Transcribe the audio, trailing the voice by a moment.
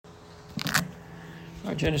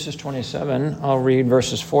Genesis 27, I'll read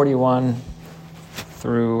verses 41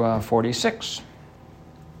 through 46.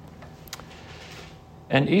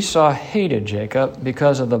 And Esau hated Jacob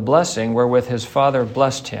because of the blessing wherewith his father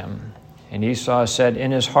blessed him. And Esau said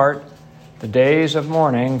in his heart, the days of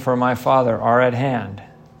mourning for my father are at hand.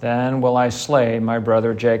 Then will I slay my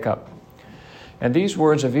brother Jacob. And these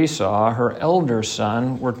words of Esau, her elder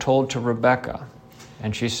son, were told to Rebekah.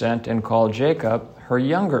 And she sent and called Jacob, her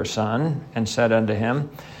younger son, and said unto him,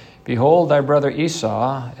 Behold, thy brother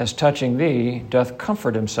Esau, as touching thee, doth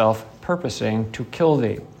comfort himself, purposing to kill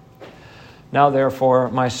thee. Now therefore,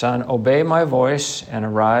 my son, obey my voice, and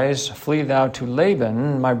arise, flee thou to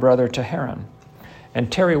Laban, my brother, to Haran, and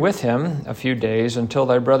tarry with him a few days, until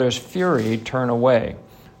thy brother's fury turn away,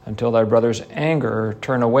 until thy brother's anger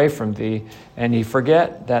turn away from thee, and he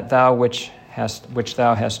forget that thou which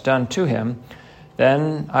thou hast done to him.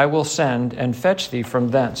 Then I will send and fetch thee from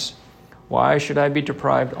thence. Why should I be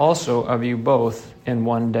deprived also of you both in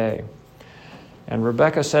one day? And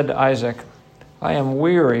Rebekah said to Isaac, I am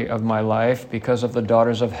weary of my life because of the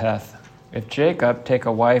daughters of Heth. If Jacob take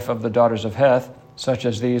a wife of the daughters of Heth, such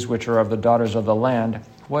as these which are of the daughters of the land,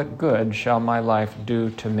 what good shall my life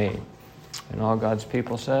do to me? And all God's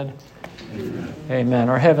people said, Amen. Amen.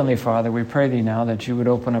 Our Heavenly Father, we pray thee now that you would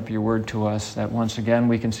open up your word to us, that once again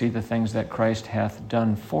we can see the things that Christ hath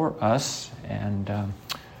done for us, and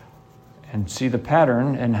see the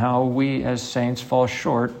pattern and how we as saints fall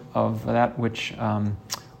short of that which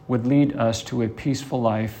would lead us to a peaceful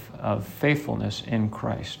life of faithfulness in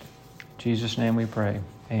Christ. In Jesus' name we pray.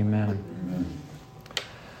 Amen. Amen.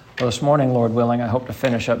 Well, this morning, Lord willing, I hope to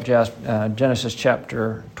finish up Genesis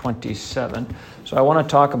chapter 27. So I want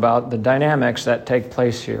to talk about the dynamics that take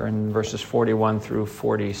place here in verses 41 through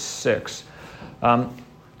 46.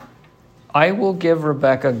 I will give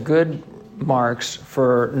Rebekah good marks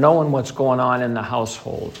for knowing what's going on in the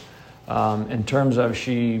household. In terms of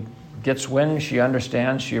she gets wind, she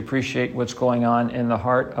understands, she appreciates what's going on in the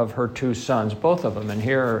heart of her two sons, both of them. And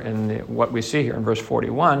here in what we see here in verse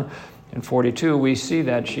 41 and 42, we see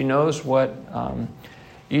that she knows what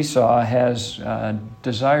Esau has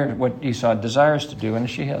desired, what Esau desires to do, and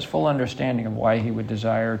she has full understanding of why he would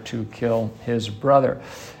desire to kill his brother.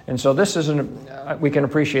 And so this is we can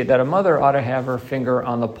appreciate that a mother ought to have her finger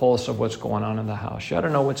on the pulse of what's going on in the house. She ought to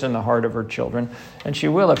know what's in the heart of her children, and she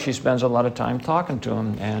will if she spends a lot of time talking to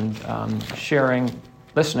them and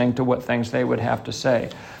listening to what things they would have to say.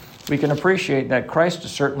 We can appreciate that Christ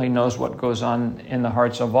certainly knows what goes on in the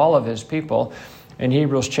hearts of all of his people. In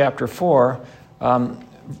Hebrews chapter 4,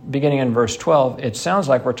 beginning in verse 12, it sounds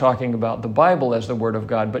like we're talking about the Bible as the Word of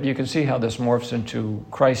God, but you can see how this morphs into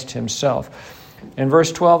Christ himself. In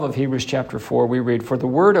verse 12 of Hebrews chapter 4, we read, For the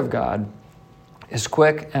Word of God is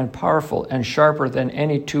quick and powerful and sharper than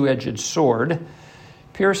any two-edged sword,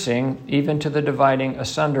 piercing even to the dividing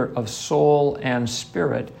asunder of soul and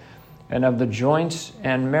spirit, and of the joints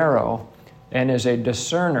and marrow, and is a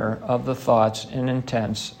discerner of the thoughts and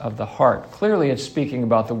intents of the heart. Clearly, it's speaking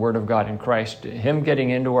about the Word of God in Christ, him getting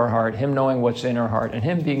into our heart, him knowing what's in our heart, and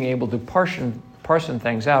him being able to parson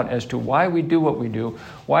things out as to why we do what we do,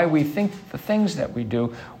 why we think the things that we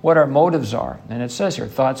do, what our motives are. And it says here,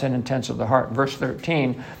 thoughts and intents of the heart. Verse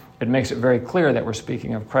 13, it makes it very clear that we're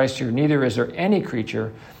speaking of Christ here. Neither is there any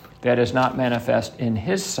creature that is not manifest in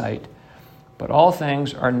his sight, but all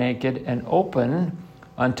things are naked and open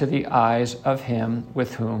unto the eyes of him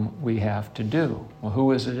with whom we have to do. Well,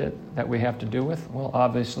 who is it that we have to do with? Well,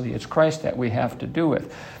 obviously it's Christ that we have to do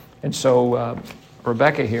with. And so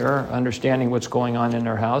Rebekah here, understanding what's going on in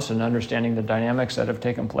her house and understanding the dynamics that have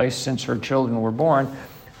taken place since her children were born,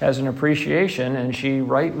 has an appreciation, and she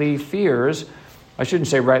rightly fears, I shouldn't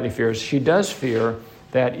say rightly fears, she does fear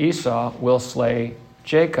that Esau will slay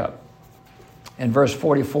Jacob. In verse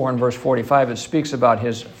 44 and verse 45, it speaks about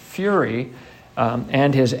his fury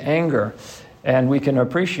and his anger. And we can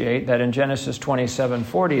appreciate that in Genesis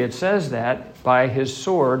 27:40, it says that by his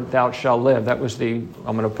sword thou shalt live. That was I'm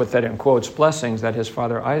going to put that in quotes, blessings that his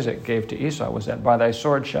father Isaac gave to Esau, was that by thy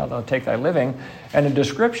sword shalt thou take thy living. And a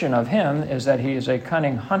description of him is that he is a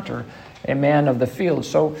cunning hunter, a man of the field.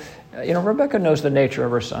 So, Rebekah knows the nature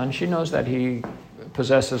of her son. She knows that he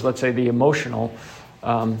possesses, let's say, the emotional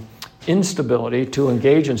instability to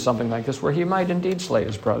engage in something like this, where he might indeed slay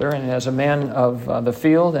his brother. And as a man of the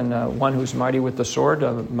field and one who's mighty with the sword,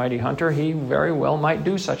 a mighty hunter, he very well might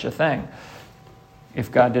do such a thing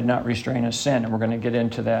if God did not restrain his sin. And we're going to get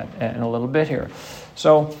into that in a little bit here.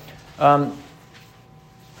 So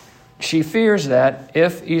she fears that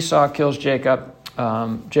if Esau kills Jacob,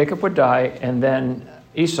 Jacob would die, and then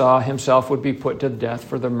Esau himself would be put to death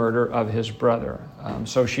for the murder of his brother.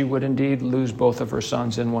 So she would indeed lose both of her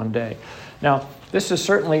sons in one day. Now, this is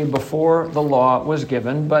certainly before the law was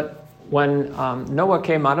given, but when Noah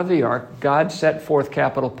came out of the ark, God set forth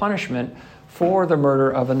capital punishment for the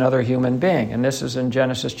murder of another human being. And this is in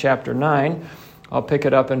Genesis chapter 9. I'll pick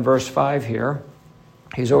it up in verse 5 here.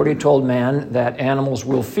 He's already told man that animals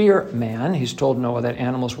will fear man. He's told Noah that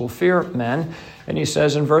animals will fear men. And he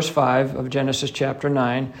says in verse 5 of Genesis chapter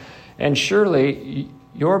 9, "And surely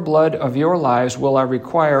your blood of your lives will I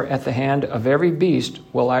require at the hand of every beast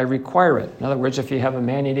will I require it." In other words, if you have a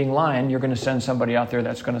man-eating lion, you're going to send somebody out there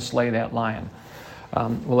that's going to slay that lion.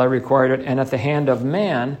 Will I require it? And at the hand of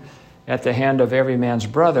man, at the hand of every man's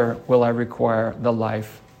brother, will I require the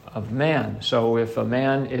life of man. So if a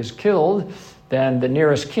man is killed, then the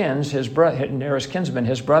nearest kinsman,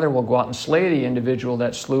 his brother, will go out and slay the individual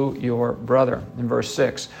that slew your brother. In verse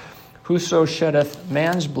 6, "Whoso sheddeth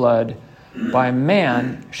man's blood, by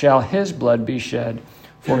man shall his blood be shed,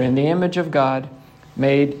 for in the image of God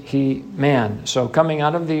made he man." So coming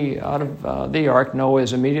out of the ark, Noah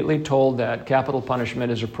is immediately told that capital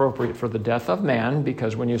punishment is appropriate for the death of man,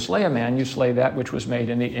 because when you slay a man, you slay that which was made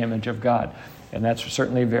in the image of God. And that's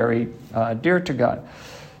certainly very dear to God.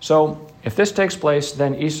 So if this takes place,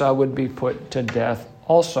 then Esau would be put to death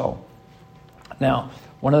also. Now,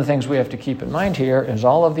 one of the things we have to keep in mind here is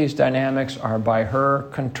all of these dynamics are by her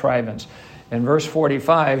contrivance. In verse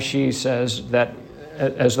 45, she says that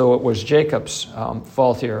as though it was Jacob's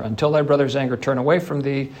fault here, "Until thy brother's anger turn away from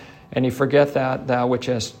thee, and he forget that thou which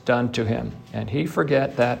hast done to him, and he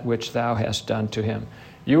forget that which thou hast done to him."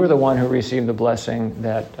 You were the one who received the blessing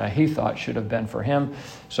that he thought should have been for him.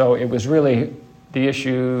 So it was really the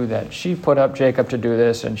issue that she put up Jacob to do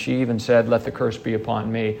this, and she even said, "Let the curse be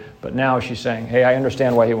upon me." But now she's saying, "Hey, I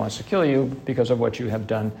understand why he wants to kill you because of what you have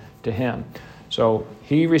done to him." So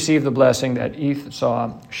he received the blessing that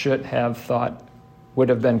Esau should have thought would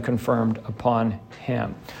have been confirmed upon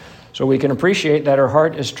him. So we can appreciate that her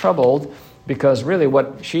heart is troubled because really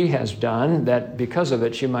what she has done, that because of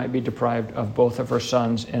it she might be deprived of both of her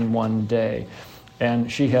sons in one day.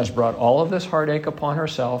 And she has brought all of this heartache upon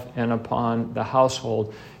herself and upon the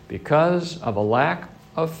household because of a lack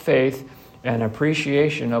of faith and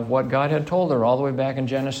appreciation of what God had told her all the way back in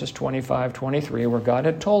Genesis 25:23, where God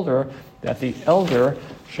had told her that the elder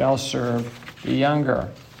shall serve the younger.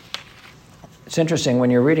 It's interesting,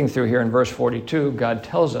 when you're reading through here in verse 42, God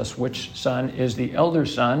tells us which son is the elder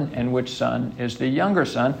son and which son is the younger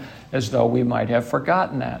son, as though we might have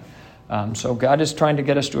forgotten that. So God is trying to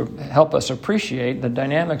get us to help us appreciate the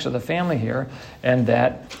dynamics of the family here, and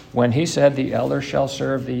that when he said the elder shall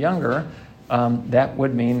serve the younger, that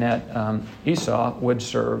would mean that Esau would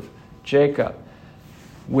serve Jacob,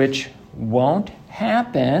 which won't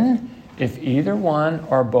happen if either one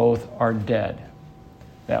or both are dead.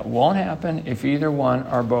 That won't happen if either one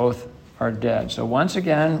or both are dead. So once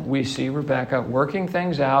again, we see Rebekah working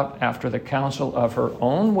things out after the counsel of her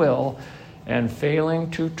own will and failing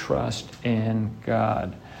to trust in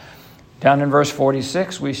God. Down in verse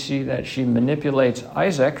 46, we see that she manipulates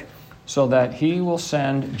Isaac so that he will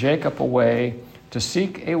send Jacob away to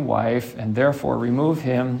seek a wife and therefore remove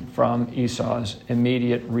him from Esau's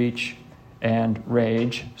immediate reach and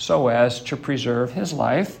rage so as to preserve his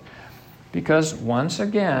life, because once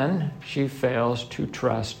again she fails to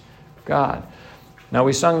trust God. Now,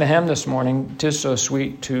 we sung the hymn this morning, "'Tis so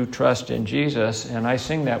sweet to trust in Jesus," and I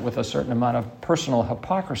sing that with a certain amount of personal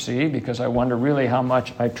hypocrisy because I wonder really how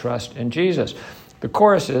much I trust in Jesus. The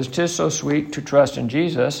chorus is, "'Tis so sweet to trust in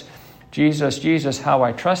Jesus, Jesus, Jesus, how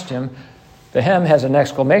I trust him." The hymn has an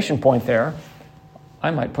exclamation point there.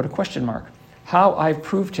 I might put a question mark. How I've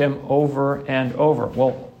proved him over and over.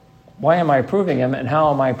 Well, why am I proving him, and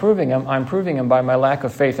how am I proving him? I'm proving him by my lack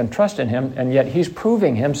of faith and trust in him, and yet he's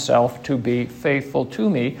proving himself to be faithful to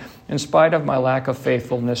me in spite of my lack of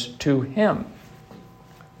faithfulness to him.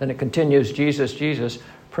 Then it continues, "Jesus, Jesus,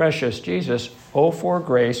 precious Jesus, oh for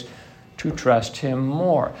grace to trust him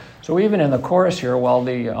more." So even in the chorus here, while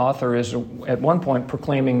the author is at one point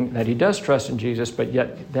proclaiming that he does trust in Jesus, but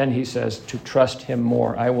yet then he says to trust him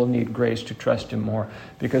more. I will need grace to trust him more,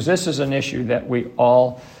 because this is an issue that we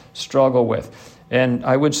all struggle with. And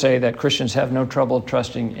I would say that Christians have no trouble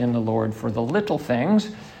trusting in the Lord for the little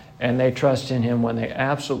things, and they trust in him when they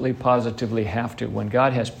absolutely positively have to. When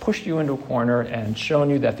God has pushed you into a corner and shown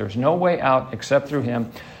you that there's no way out except through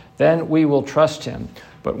him, then we will trust him.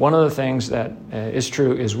 But one of the things that is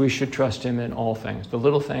true is we should trust him in all things, the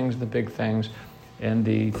little things, the big things, and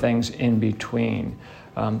the things in between.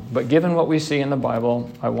 But given what we see in the Bible,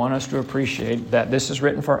 I want us to appreciate that this is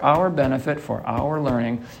written for our benefit, for our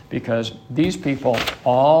learning, because these people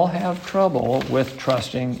all have trouble with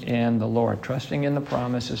trusting in the Lord, trusting in the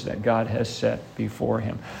promises that God has set before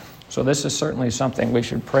him. So this is certainly something we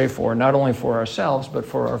should pray for, not only for ourselves, but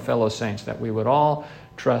for our fellow saints, that we would all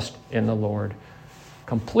trust in the Lord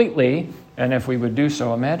completely. And if we would do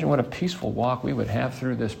so, imagine what a peaceful walk we would have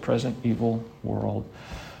through this present evil world.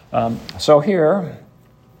 So here,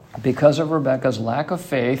 because of Rebekah's lack of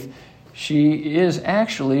faith, she is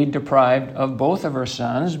actually deprived of both of her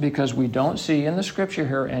sons, because we don't see in the scripture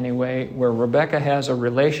here anyway where Rebekah has a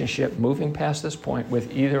relationship moving past this point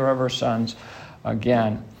with either of her sons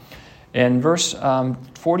again. In verse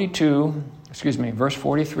 43 and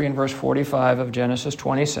verse 45 of Genesis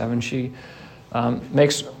 27, she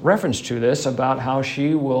makes reference to this about how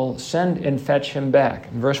she will send and fetch him back.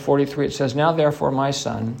 In verse 43 it says, "Now therefore, my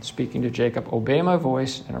son," speaking to Jacob, "obey my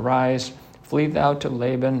voice and arise, flee thou to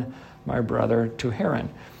Laban my brother to Haran,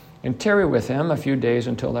 and tarry with him a few days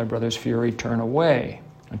until thy brother's fury turn away,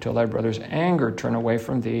 until thy brother's anger turn away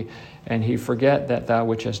from thee, and he forget that thou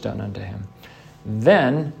which hast done unto him.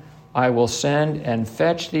 Then I will send and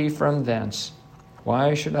fetch thee from thence.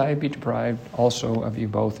 Why should I be deprived also of you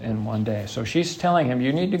both in one day?" So she's telling him,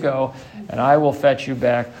 you need to go, and I will fetch you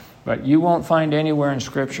back. But you won't find anywhere in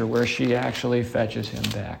Scripture where she actually fetches him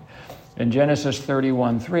back. In Genesis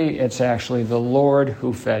 31:3, it's actually the Lord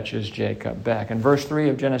who fetches Jacob back. In verse 3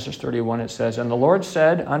 of Genesis 31, it says, "And the Lord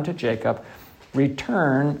said unto Jacob,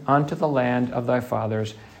 Return unto the land of thy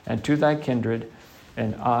fathers and to thy kindred,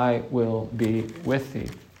 and I will be with thee."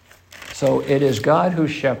 So it is God who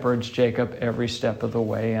shepherds Jacob every step of the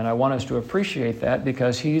way, and I want us to appreciate that,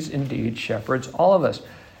 because he's indeed shepherds all of us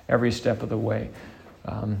every step of the way.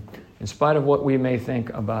 In spite of what we may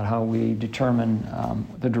think about how we determine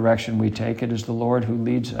the direction we take, it is the Lord who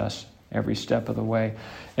leads us every step of the way.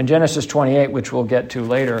 In Genesis 28, which we'll get to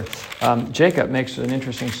later, Jacob makes an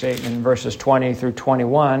interesting statement in verses 20 through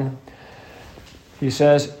 21. He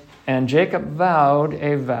says, "And Jacob vowed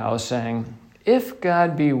a vow, saying, If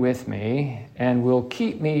God be with me, and will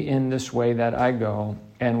keep me in this way that I go,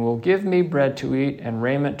 and will give me bread to eat and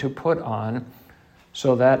raiment to put on,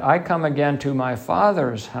 so that I come again to my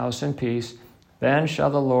father's house in peace, then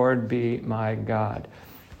shall the Lord be my God."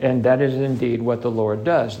 And that is indeed what the Lord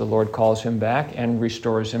does. The Lord calls him back and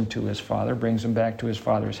restores him to his father, brings him back to his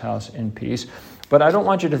father's house in peace. But I don't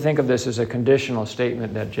want you to think of this as a conditional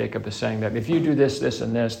statement that Jacob is saying, that if you do this, this,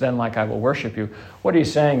 and this, then like I will worship you. What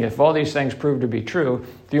he's saying, if all these things prove to be true,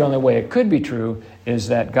 the only way it could be true is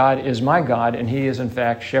that God is my God, and he is in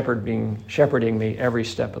fact shepherding me every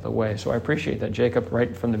step of the way. So I appreciate that Jacob,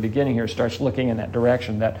 right from the beginning here, starts looking in that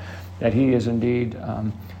direction, that he is indeed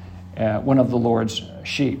one of the Lord's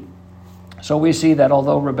sheep. So we see that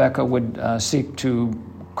although Rebekah would seek to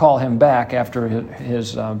call him back after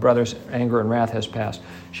his brother's anger and wrath has passed,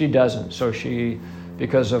 she doesn't. So she,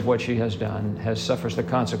 because of what she has done, suffers the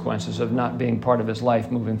consequences of not being part of his life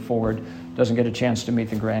moving forward, doesn't get a chance to meet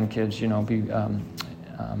the grandkids,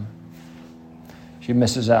 she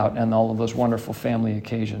misses out on all of those wonderful family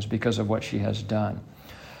occasions because of what she has done.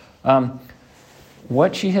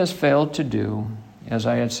 What she has failed to do, as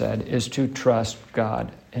I had said, is to trust God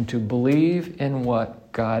and to believe in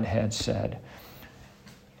what God had said.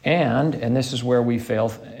 And this is where we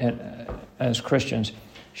fail as Christians,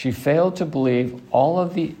 she failed to believe all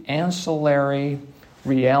of the ancillary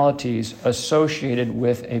realities associated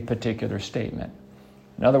with a particular statement.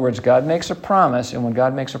 In other words, God makes a promise, and when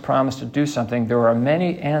God makes a promise to do something, there are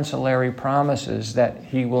many ancillary promises that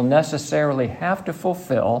he will necessarily have to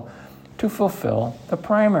fulfill the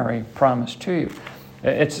primary promise to you.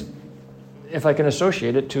 It's, if I can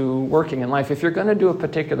associate it to working in life, if you're going to do a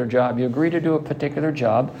particular job, you agree to do a particular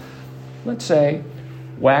job, let's say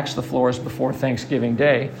wax the floors before Thanksgiving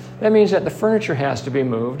Day, that means that the furniture has to be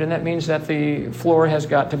moved, and that means that the floor has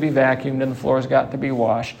got to be vacuumed and the floor has got to be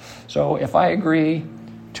washed. So if I agree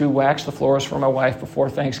to wax the floors for my wife before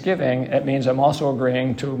Thanksgiving, it means I'm also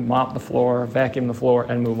agreeing to mop the floor, vacuum the floor,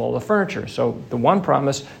 and move all the furniture. So the one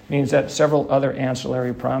promise means that several other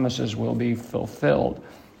ancillary promises will be fulfilled.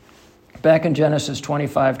 Back in Genesis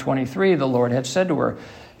 25:23, the Lord had said to her,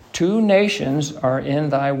 2 nations are in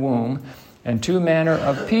thy womb, and 2 manner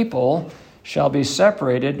of people shall be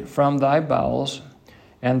separated from thy bowels,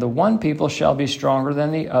 and the one people shall be stronger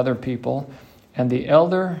than the other people, and the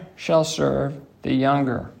elder shall serve the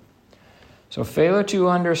younger. So failure to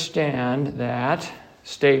understand that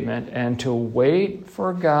statement and to wait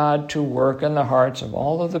for God to work in the hearts of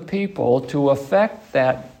all of the people to effect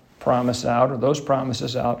that promise out, or those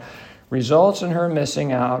promises out, results in her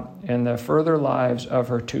missing out in the further lives of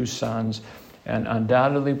her two sons, and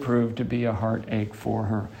undoubtedly proved to be a heartache for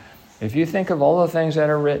her. If you think of all the things that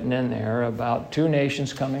are written in there about two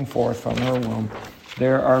nations coming forth from her womb,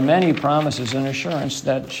 there are many promises and assurance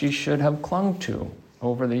that she should have clung to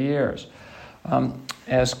over the years.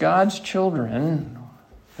 As God's children,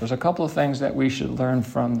 there's a couple of things that we should learn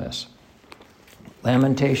from this.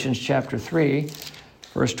 Lamentations chapter 3,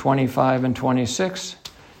 verse 25 and 26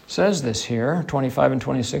 says this here, 25 and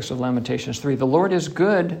 26 of Lamentations 3, "The Lord is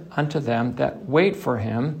good unto them that wait for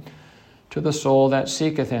him, to the soul that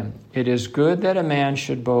seeketh him. It is good that a man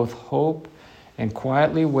should both hope and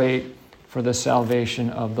quietly wait for the salvation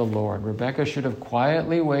of the Lord." Rebekah should have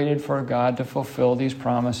quietly waited for God to fulfill these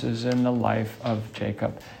promises in the life of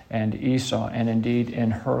Jacob and Esau, and indeed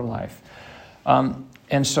in her life.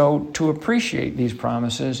 And so to appreciate these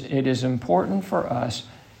promises, it is important for us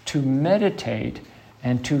to meditate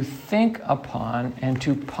and to think upon and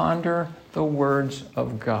to ponder the words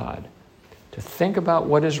of God, to think about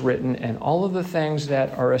what is written and all of the things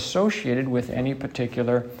that are associated with any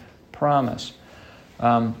particular promise.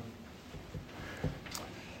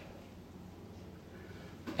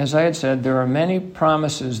 As I had said, there are many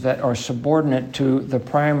promises that are subordinate to the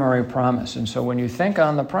primary promise. And so when you think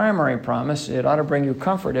on the primary promise, it ought to bring you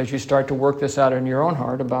comfort as you start to work this out in your own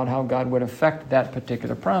heart about how God would affect that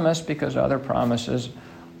particular promise, because other promises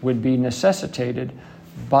would be necessitated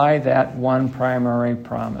by that one primary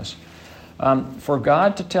promise. For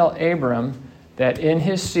God to tell Abram that in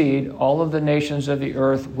his seed all of the nations of the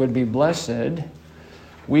earth would be blessed,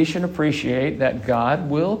 we should appreciate that God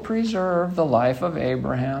will preserve the life of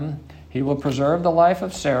Abraham. He will preserve the life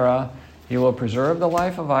of Sarah. He will preserve the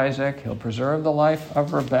life of Isaac. He'll preserve the life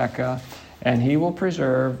of Rebekah. And he will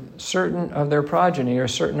preserve certain of their progeny or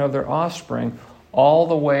certain of their offspring all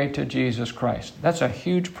the way to Jesus Christ. That's a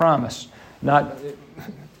huge promise. Not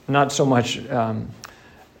so much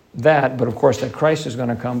that, but of course that Christ is going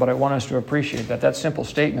to come. But I want us to appreciate that simple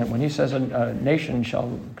statement, when he says a nation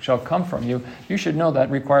shall come from you, you should know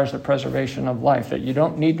that requires the preservation of life, that you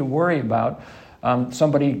don't need to worry about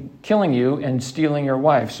somebody killing you and stealing your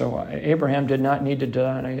wife. So Abraham did not need to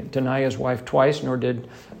deny his wife twice, nor did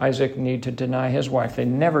Isaac need to deny his wife. They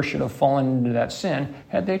never should have fallen into that sin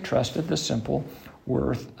had they trusted the simple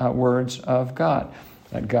words of God,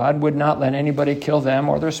 that God would not let anybody kill them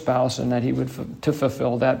or their spouse, and that he would to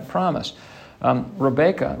fulfill that promise.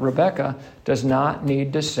 Rebekah does not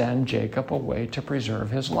need to send Jacob away to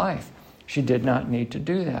preserve his life. She did not need to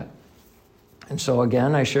do that. And so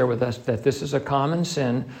again, I share with us that this is a common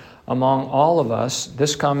sin among all of us.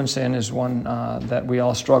 This common sin is one that we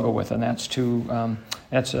all struggle with, and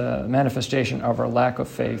that's a manifestation of our lack of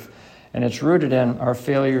faith. And it's rooted in our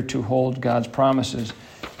failure to hold God's promises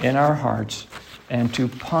in our hearts and to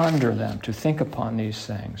ponder them, to think upon these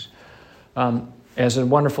things. As a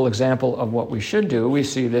wonderful example of what we should do, we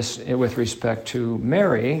see this with respect to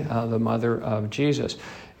Mary, the mother of Jesus.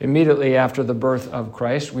 Immediately after the birth of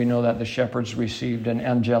Christ, we know that the shepherds received an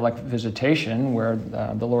angelic visitation where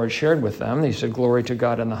the Lord shared with them. He said, "Glory to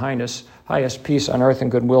God in the highest, peace on earth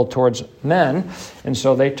and goodwill towards men." And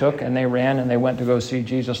so they took and they ran and they went to go see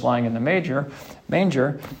Jesus lying in the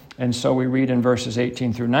manger. And so we read in verses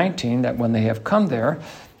 18 through 19 that when they have come there,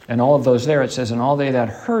 and all of those there, it says, "And all they that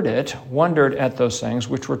heard it wondered at those things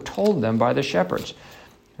which were told them by the shepherds."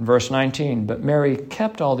 In verse 19, "But Mary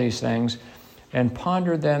kept all these things and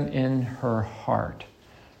pondered them in her heart."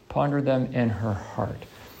 Pondered them in her heart.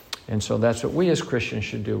 And so that's what we as Christians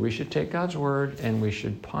should do. We should take God's word and we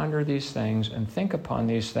should ponder these things and think upon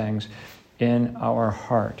these things in our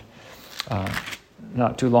heart.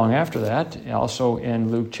 Not too long after that, also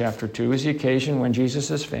in Luke chapter 2, is the occasion when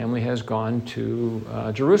Jesus' family has gone to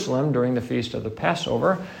Jerusalem during the feast of the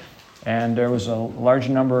Passover. And there was a large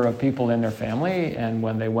number of people in their family, and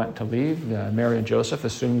when they went to leave, Mary and Joseph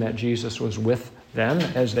assumed that Jesus was with them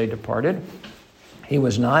as they departed. He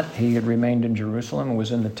was not. He had remained in Jerusalem and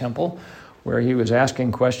was in the temple, where he was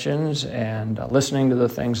asking questions and listening to the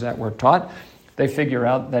things that were taught. They figure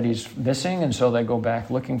out that he's missing, and so they go back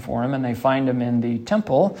looking for him, and they find him in the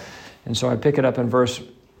temple. And so I pick it up in verse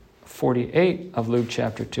 48 of Luke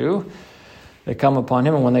chapter 2. They come upon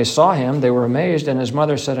him, and when they saw him, they were amazed. And his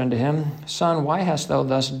mother said unto him, "Son, why hast thou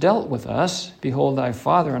thus dealt with us? Behold, thy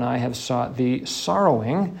father and I have sought thee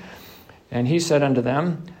sorrowing." And he said unto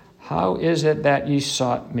them, "How is it that ye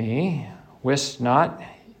sought me? Wist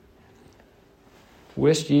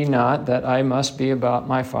ye not that I must be about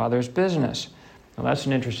my Father's business?" Now that's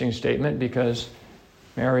an interesting statement, because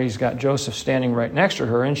Mary's got Joseph standing right next to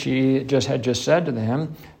her, and she had just said to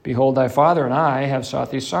him, "Behold, thy father and I have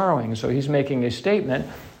sought thee sorrowing." So he's making a statement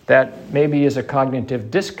That maybe is a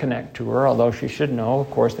cognitive disconnect to her, although she should know, of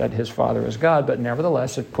course, that his Father is God. But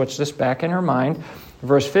nevertheless, it puts this back in her mind.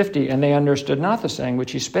 Verse 50, and they understood not the saying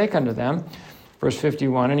which he spake unto them. Verse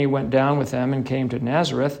 51, and he went down with them and came to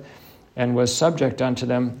Nazareth and was subject unto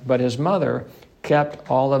them. But his mother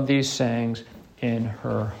kept all of these sayings in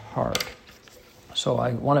her heart. So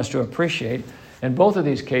I want us to appreciate, in both of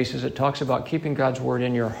these cases, it talks about keeping God's word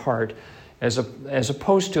in your heart as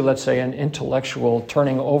opposed to, let's say, an intellectual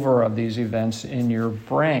turning over of these events in your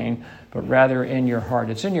brain, but rather in your heart.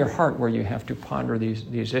 It's in your heart where you have to ponder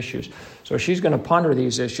these issues. So she's going to ponder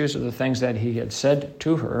these issues of the things that he had said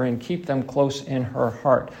to her and keep them close in her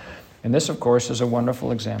heart. And this, of course, is a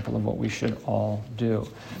wonderful example of what we should all do.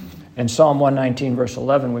 In Psalm 119, verse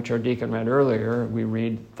 11, which our deacon read earlier, we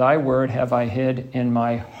read, Thy word have I hid in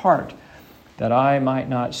my heart, that I might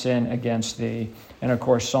not sin against thee. And of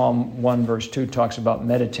course, Psalm 1, verse 2 talks about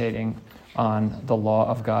meditating on the law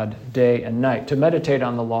of God day and night. To meditate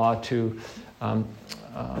on the law, to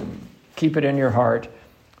keep it in your heart,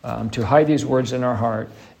 to hide these words in our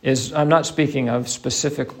heart, I'm not speaking of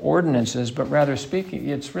specific ordinances, but rather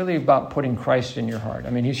it's really about putting Christ in your heart.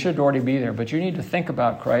 I mean, he should already be there, but you need to think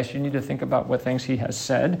about Christ. You need to think about what things he has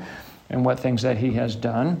said and what things that he has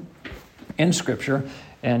done in Scripture,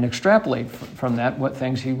 and extrapolate from that what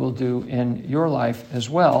things he will do in your life as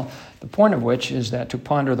well. The point of which is that to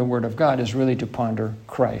ponder the Word of God is really to ponder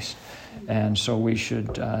Christ. And so we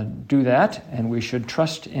should do that, and we should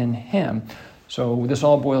trust in him. So this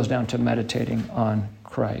all boils down to meditating on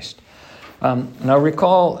Christ. Now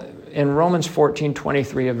recall in Romans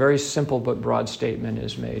 14:23, a very simple but broad statement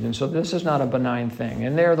is made. And so this is not a benign thing.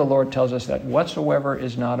 And there the Lord tells us that whatsoever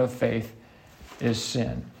is not of faith is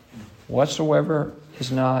sin. Whatsoever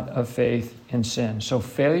is not of faith in sin. So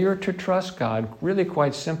failure to trust God, really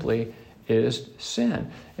quite simply, is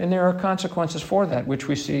sin. And there are consequences for that, which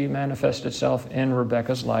we see manifest itself in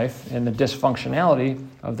Rebekah's life and the dysfunctionality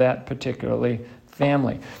of that particularly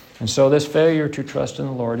family. And so this failure to trust in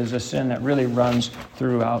the Lord is a sin that really runs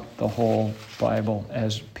throughout the whole Bible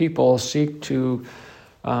as people seek to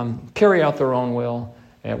carry out their own will,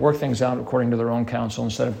 work things out according to their own counsel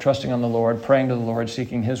instead of trusting on the Lord, praying to the Lord,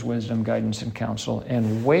 seeking his wisdom, guidance, and counsel,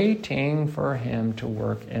 and waiting for him to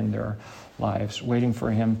work in their lives, waiting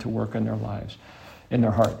for him to work in their lives, in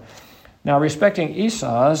their heart. Now, respecting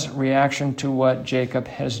Esau's reaction to what Jacob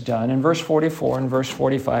has done, in verse 44 and verse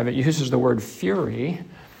 45, it uses the word fury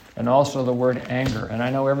and also the word anger. And I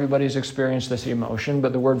know everybody's experienced this emotion,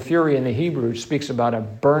 but the word fury in the Hebrew speaks about a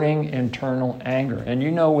burning internal anger. And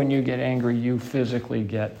you know when you get angry, you physically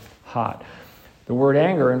get hot. The word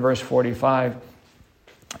anger in verse 45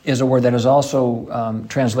 is a word that is also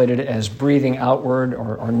translated as breathing outward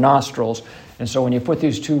or nostrils. And so when you put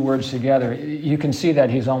these two words together, you can see that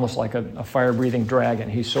he's almost like a fire-breathing dragon.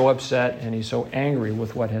 He's so upset and he's so angry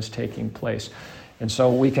with what has taken place. And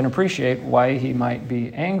so we can appreciate why he might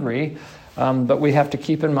be angry, but we have to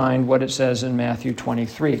keep in mind what it says in Matthew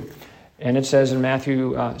 23. And it says in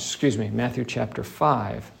Matthew chapter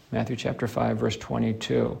 5, verse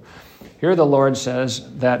 22. Here the Lord says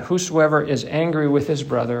that whosoever is angry with his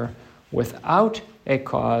brother without a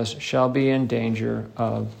cause shall be in danger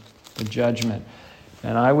of the judgment.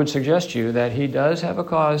 And I would suggest to you that he does have a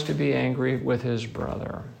cause to be angry with his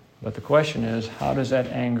brother. But the question is, how does that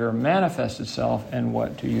anger manifest itself, and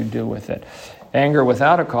what do you do with it? Anger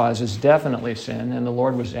without a cause is definitely sin, and the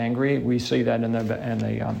Lord was angry. We see that in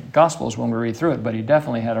the Gospels when we read through it, but he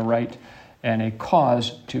definitely had a right and a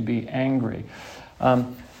cause to be angry.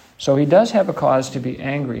 So he does have a cause to be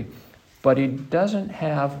angry, but he doesn't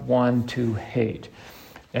have one to hate.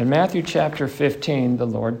 In Matthew chapter 15, the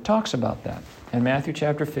Lord talks about that. In Matthew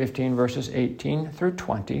chapter 15, verses 18 through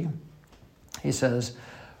 20, he says,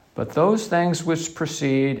 But those things which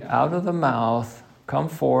proceed out of the mouth come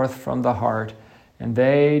forth from the heart, and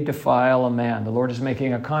they defile a man. The Lord is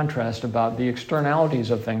making a contrast about the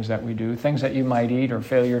externalities of things that we do, things that you might eat or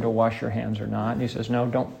failure to wash your hands or not. And he says, no,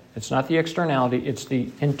 don't. It's not the externality, it's the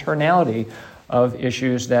internality of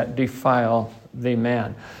issues that defile the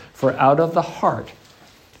man. For out of the heart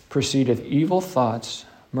proceedeth evil thoughts,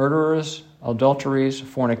 murderers, adulteries,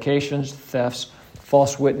 fornications, thefts,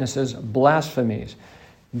 false witnesses, blasphemies.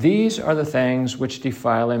 These are the things which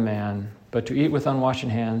defile a man, but to eat with unwashen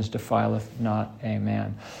hands defileth not a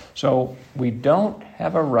man. So we don't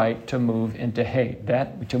have a right to move into hate.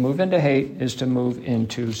 To move into hate is to move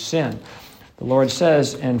into sin. The Lord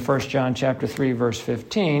says in 1 John chapter 3, verse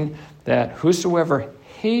 15, that whosoever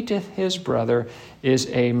hateth his brother is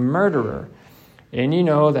a murderer. And ye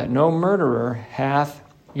know that no murderer hath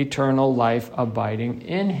eternal life abiding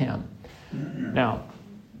in him. Now,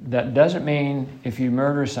 that doesn't mean if you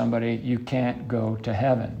murder somebody, you can't go to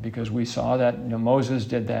heaven, because we saw that Moses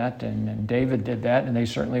did that and David did that, and they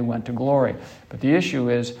certainly went to glory. But the issue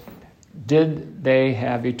is, did they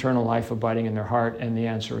have eternal life abiding in their heart? And the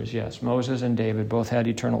answer is yes. Moses and David both had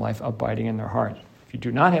eternal life abiding in their heart. If you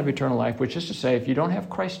do not have eternal life, which is to say, if you don't have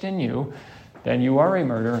Christ in you, then you are a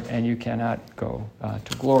murderer and you cannot go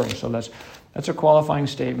to glory. So that's a qualifying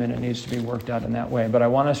statement. It needs to be worked out in that way. But I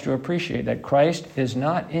want us to appreciate that Christ is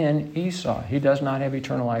not in Esau. He does not have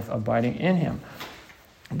eternal life abiding in him.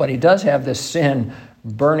 But he does have this sin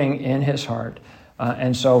burning in his heart.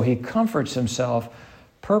 And so he comforts himself,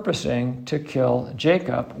 purposing to kill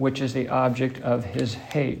Jacob, which is the object of his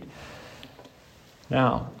hate.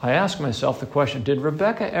 Now, I ask myself the question, did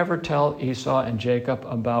Rebekah ever tell Esau and Jacob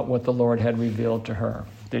about what the Lord had revealed to her?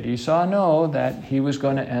 Did Esau know that he was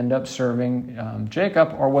going to end up serving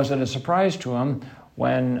Jacob, or was it a surprise to him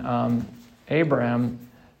when Abraham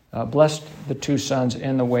blessed the two sons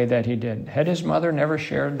in the way that he did? Had his mother never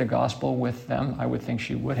shared the gospel with them? I would think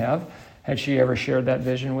she would have. Had she ever shared that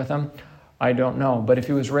vision with them? I don't know. But if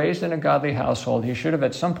he was raised in a godly household, he should have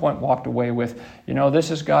at some point walked away with, this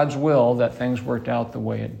is God's will that things worked out the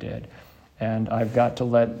way it did. And I've got to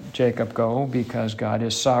let Jacob go because God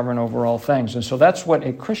is sovereign over all things. And so that's where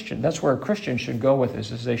a Christian should go with this,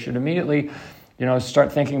 is they should immediately,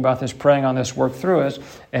 start thinking about this, praying on this, work through it,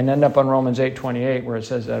 and end up on Romans 8:28, where it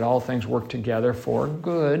says that all things work together for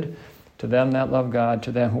good to them that love God,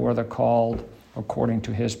 to them who are the called according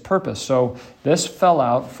to his purpose. So this fell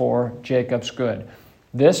out for Jacob's good.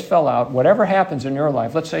 This fell out. Whatever happens in your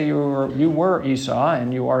life, let's say you were Esau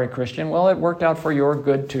and you are a Christian, well, it worked out for your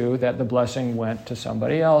good too, that the blessing went to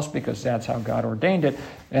somebody else because that's how God ordained it,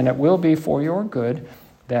 and it will be for your good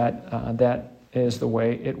that is the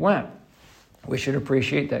way it went. We should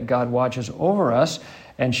appreciate that God watches over us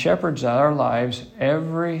and shepherds our lives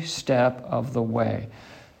every step of the way.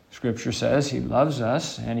 Scripture says he loves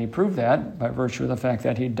us, and he proved that by virtue of the fact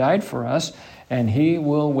that he died for us, and he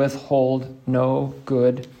will withhold no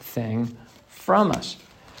good thing from us.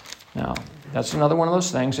 Now, that's another one of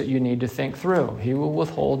those things that you need to think through. He will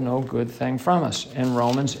withhold no good thing from us. In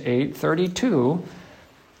Romans 8:32,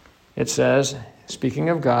 it says, speaking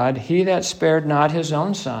of God, he that spared not his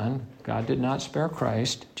own son, God did not spare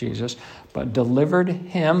Christ, Jesus, but delivered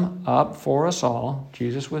him up for us all.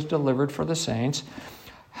 Jesus was delivered for the saints.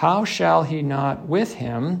 How shall he not with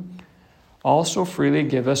him also freely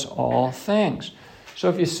give us all things? So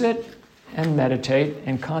if you sit and meditate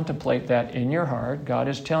and contemplate that in your heart, God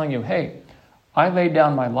is telling you, hey, I laid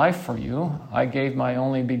down my life for you. I gave my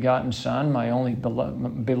only begotten son, my only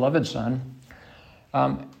beloved son.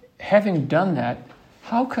 Having done that,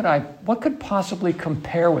 what could possibly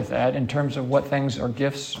compare with that in terms of what things or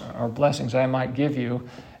gifts or blessings I might give you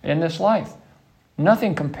in this life?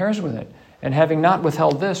 Nothing compares with it. And having not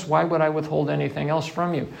withheld this, why would I withhold anything else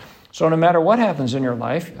from you? So no matter what happens in your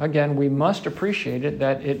life, again, we must appreciate it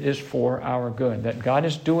that it is for our good, that God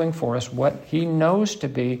is doing for us what he knows to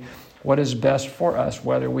be what is best for us,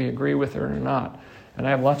 whether we agree with it or not. And I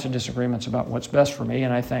have lots of disagreements about what's best for me,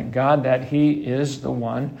 and I thank God that he is the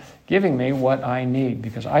one giving me what I need,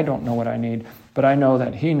 because I don't know what I need, but I know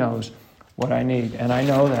that he knows what I need, and I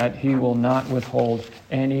know that he will not withhold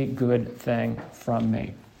any good thing from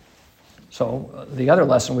me. So the other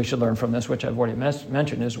lesson we should learn from this, which I've already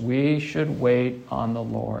mentioned, is we should wait on the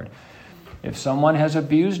Lord. If someone has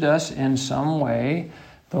abused us in some way,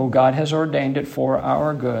 though God has ordained it for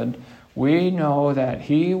our good, we know that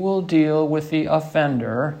he will deal with the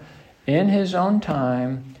offender in his own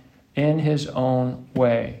time, in his own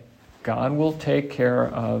way. God will take care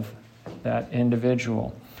of that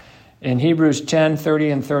individual. In Hebrews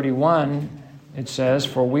 10:30 and 31, it says,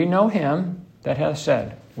 for we know him that hath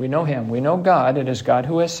said, we know him, we know God, it is God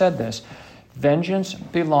who has said this, vengeance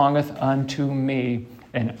belongeth unto me,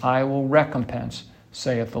 and I will recompense,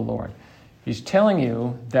 saith the Lord. He's telling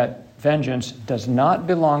you that vengeance does not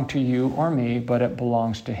belong to you or me, but it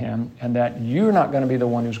belongs to him, and that you're not going to be the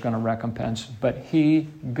one who's going to recompense, but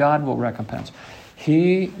God will recompense.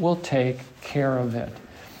 He will take care of it.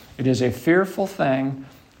 It is a fearful thing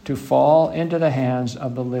to fall into the hands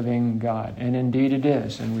of the living God. And indeed it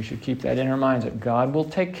is. And we should keep that in our minds, that God will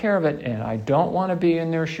take care of it. And I don't want to be in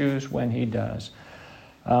their shoes when he does.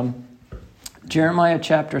 Jeremiah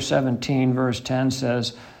chapter 17, verse 10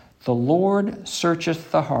 says, the Lord searcheth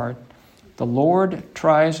the heart. The Lord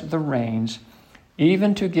tries the reins,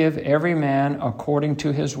 even to give every man according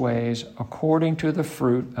to his ways, according to the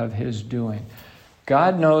fruit of his doing.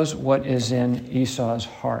 God knows what is in Esau's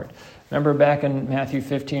heart. Remember back in Matthew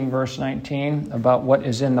 15, verse 19, about what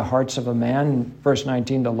is in the hearts of a man? In verse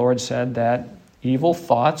 19, the Lord said that evil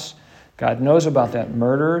thoughts. God knows about that.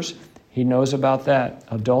 Murders. He knows about that.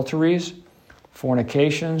 Adulteries,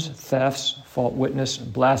 fornications, thefts, false witness,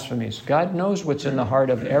 blasphemies. God knows what's in the heart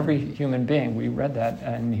of every human being. We read that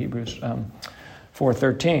in Hebrews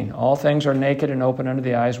 4:13. All things are naked and open under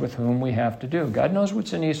the eyes with whom we have to do. God knows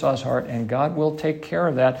what's in Esau's heart, and God will take care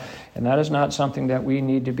of that, and that is not something that we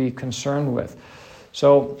need to be concerned with.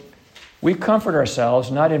 So we comfort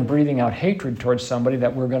ourselves not in breathing out hatred towards somebody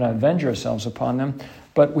that we're going to avenge ourselves upon them,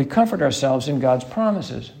 but we comfort ourselves in God's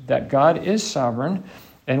promises, that God is sovereign,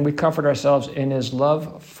 and we comfort ourselves in His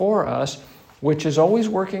love for us, which is always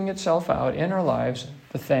working itself out in our lives,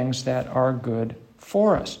 the things that are good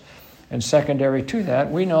for us. And secondary to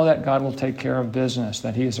that, we know that God will take care of business,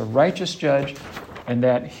 that He is a righteous judge, and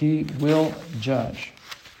that He will judge.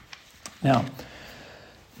 Now,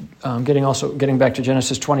 getting back to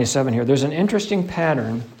Genesis 27 here, there's an interesting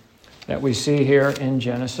pattern that we see here in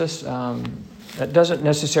Genesis that doesn't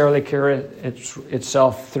necessarily carry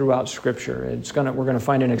itself throughout Scripture. We're going to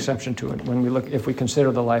find an exception to it if we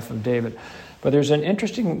consider the life of David. But there's an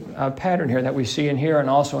interesting pattern here that we see in here and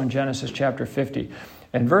also in Genesis chapter 50.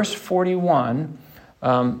 In verse 41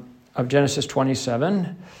 of Genesis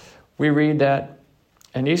 27, we read that,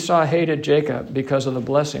 "And Esau hated Jacob because of the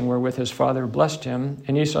blessing wherewith his father blessed him.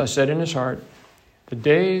 And Esau said in his heart, The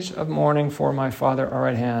days of mourning for my father are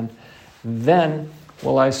at hand. Then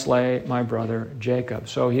will I slay my brother Jacob."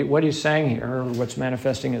 So what he's saying here, or what's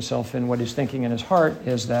manifesting itself in what he's thinking in his heart,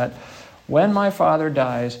 is that when my father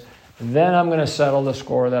dies, then I'm going to settle the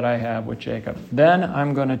score that I have with Jacob. Then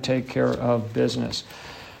I'm going to take care of business.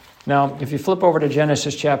 Now, if you flip over to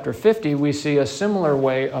Genesis chapter 50, we see a similar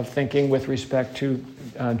way of thinking with respect to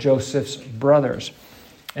Joseph's brothers.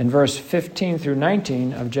 In verse 15 through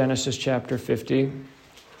 19 of Genesis chapter 50,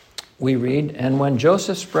 we read, "And when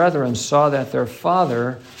Joseph's brethren saw that their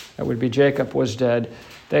father, that would be Jacob, was dead,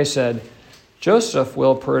 they said, Joseph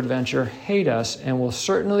will peradventure hate us and will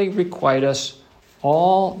certainly requite us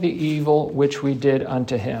all the evil which we did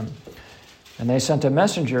unto him. And they sent a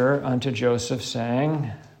messenger unto Joseph,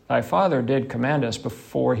 saying, Thy father did command us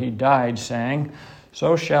before he died, saying,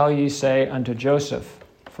 So shall ye say unto Joseph,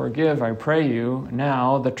 Forgive, I pray you,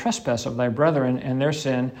 now the trespass of thy brethren and their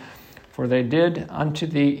sin, for they did unto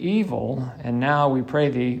thee evil, and now we pray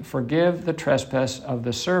thee, forgive the trespass of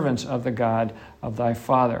the servants of the God of thy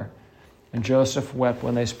father. And Joseph wept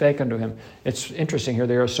when they spake unto him." It's interesting here.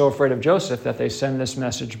 They are so afraid of Joseph that they send this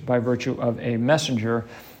message by virtue of a messenger.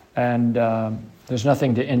 And there's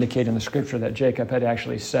nothing to indicate in the Scripture that Jacob had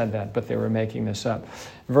actually said that, but they were making this up.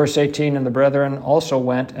 Verse 18, "And the brethren also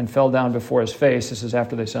went and fell down before his face." This is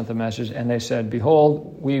after they sent the message. "And they said,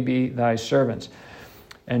 Behold, we be thy servants.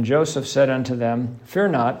 And Joseph said unto them, Fear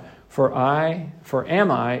not, for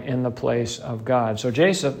am I in the place of God." So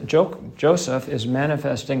Joseph is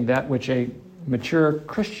manifesting that which a mature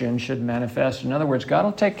Christian should manifest. In other words, God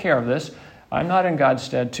will take care of this. I'm not in God's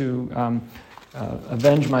stead to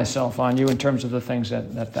avenge myself on you in terms of the things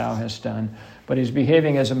that thou hast done. But he's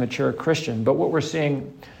behaving as a mature Christian. But what we're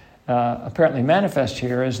seeing apparently manifest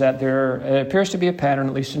here is that it appears to be a pattern,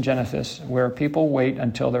 at least in Genesis, where people wait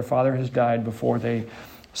until their father has died before they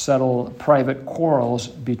settle private quarrels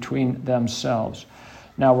between themselves.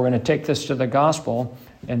 Now, we're going to take this to the gospel,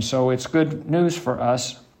 and so it's good news for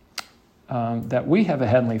us that we have a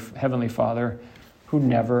heavenly Father who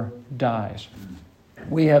never dies.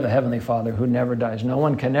 We have a heavenly Father who never dies. No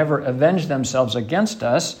one can ever avenge themselves against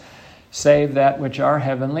us, save that which our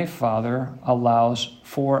heavenly Father allows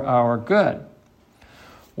for our good.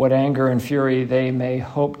 What anger and fury they may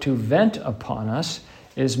hope to vent upon us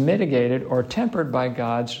is mitigated or tempered by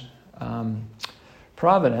God's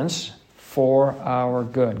providence for our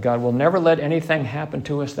good. God will never let anything happen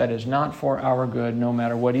to us that is not for our good, no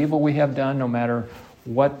matter what evil we have done, no matter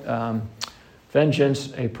what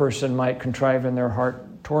vengeance a person might contrive in their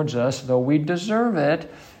heart towards us. Though we deserve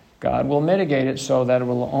it, God will mitigate it so that it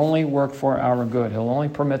will only work for our good. He'll only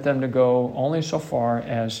permit them to go only so far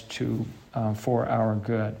as to for our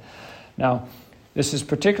good. Now, this is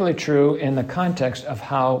particularly true in the context of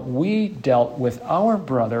how we dealt with our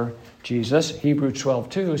brother Jesus. Hebrews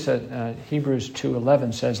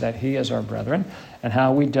 2:11 says that he is our brethren, and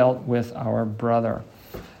how we dealt with our brother.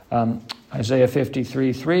 Isaiah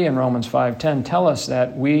 53:3 and Romans 5:10 tell us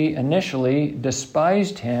that we initially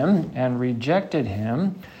despised him and rejected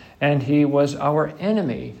him, and he was our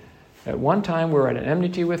enemy. At one time, we were at an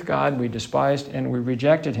enmity with God. We despised and we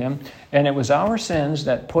rejected him. And it was our sins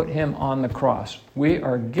that put him on the cross. We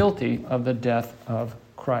are guilty of the death of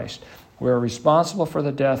Christ. We're responsible for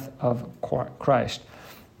the death of Christ.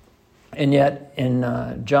 And yet, in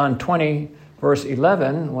John 20, Verse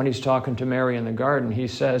 11, when he's talking to Mary in the garden, he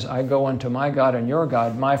says, I go unto my God and your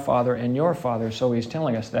God, my Father and your Father. So he's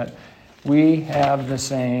telling us that we have the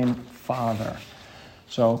same Father.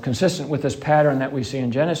 So consistent with this pattern that we see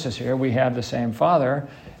in Genesis here, we have the same Father,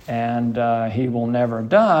 and he will never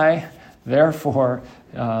die. Therefore,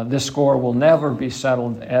 this score will never be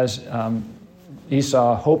settled as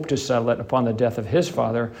Esau hoped to settle it upon the death of his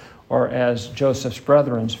father, or as Joseph's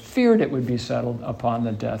brethren feared it would be settled upon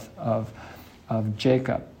the death of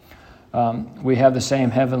Jacob. We have the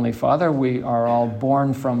same Heavenly Father. We are all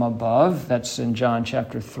born from above. That's in John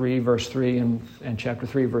chapter 3, verse 3, and chapter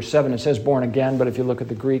 3, verse 7. It says born again, but if you look at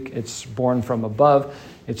the Greek, it's born from above.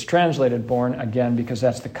 It's translated born again because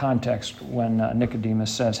that's the context when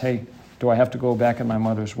Nicodemus says, hey, do I have to go back in my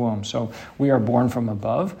mother's womb? So we are born from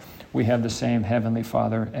above. We have the same Heavenly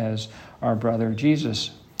Father as our brother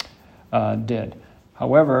Jesus did.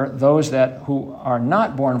 However, those who are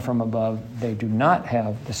not born from above, they do not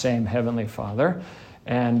have the same Heavenly Father,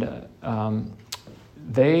 and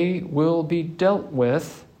they will be dealt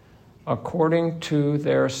with according to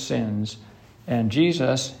their sins, and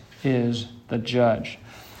Jesus is the judge.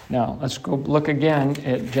 Now, let's go look again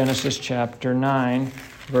at Genesis chapter 9,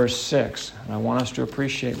 verse 6. And I want us to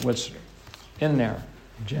appreciate what's in there.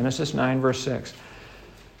 Genesis 9, verse 6.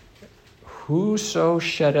 Whoso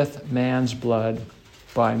sheddeth man's blood,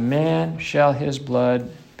 by man shall his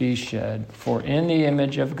blood be shed, for in the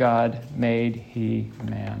image of God made he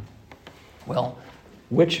man. Well,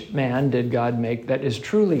 which man did God make that is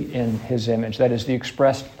truly in his image? That is the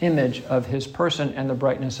expressed image of his person and the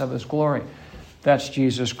brightness of his glory. That's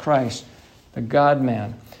Jesus Christ, the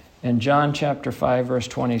God-man. In John chapter 5, verse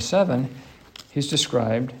 27, he's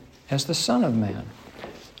described as the Son of Man.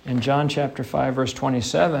 In John chapter 5, verse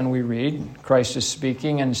 27, we read, Christ is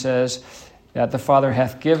speaking and says that the Father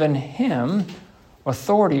hath given him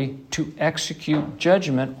authority to execute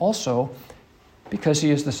judgment also because he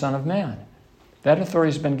is the Son of Man. That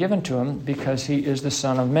authority has been given to him because he is the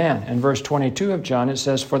Son of Man. In verse 22 of John, it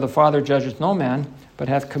says, For the Father judgeth no man, but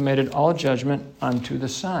hath committed all judgment unto the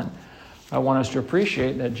Son. I want us to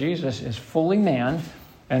appreciate that Jesus is fully man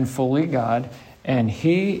and fully God, and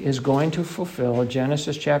he is going to fulfill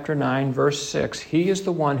Genesis chapter 9, verse 6. He is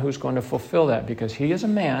the one who's going to fulfill that because he is a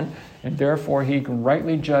man, and therefore he can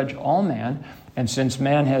rightly judge all man. And since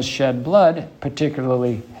man has shed blood,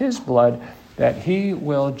 particularly his blood, that he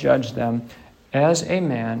will judge them as a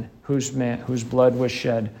man whose blood was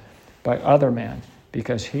shed by other man,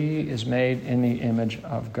 because he is made in the image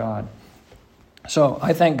of God. So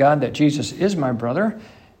I thank God that Jesus is my brother,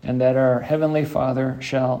 and that our Heavenly Father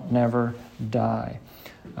shall never die.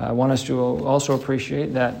 I want us to also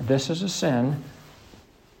appreciate that this is a sin,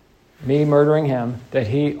 me murdering him, that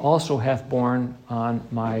he also hath borne on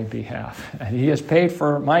my behalf. And he has paid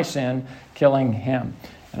for my sin, killing him.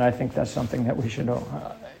 And I think that's something that we should,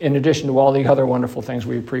 in addition to all the other wonderful things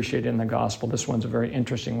we appreciate in the gospel, this one's a very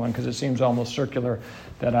interesting one because it seems almost circular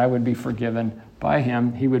that I would be forgiven by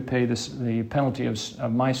him. He would pay the penalty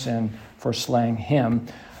of my sin for slaying him,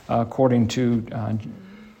 according to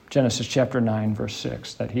Genesis chapter 9, verse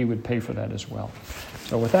 6, that he would pay for that as well.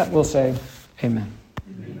 So with that, we'll say amen.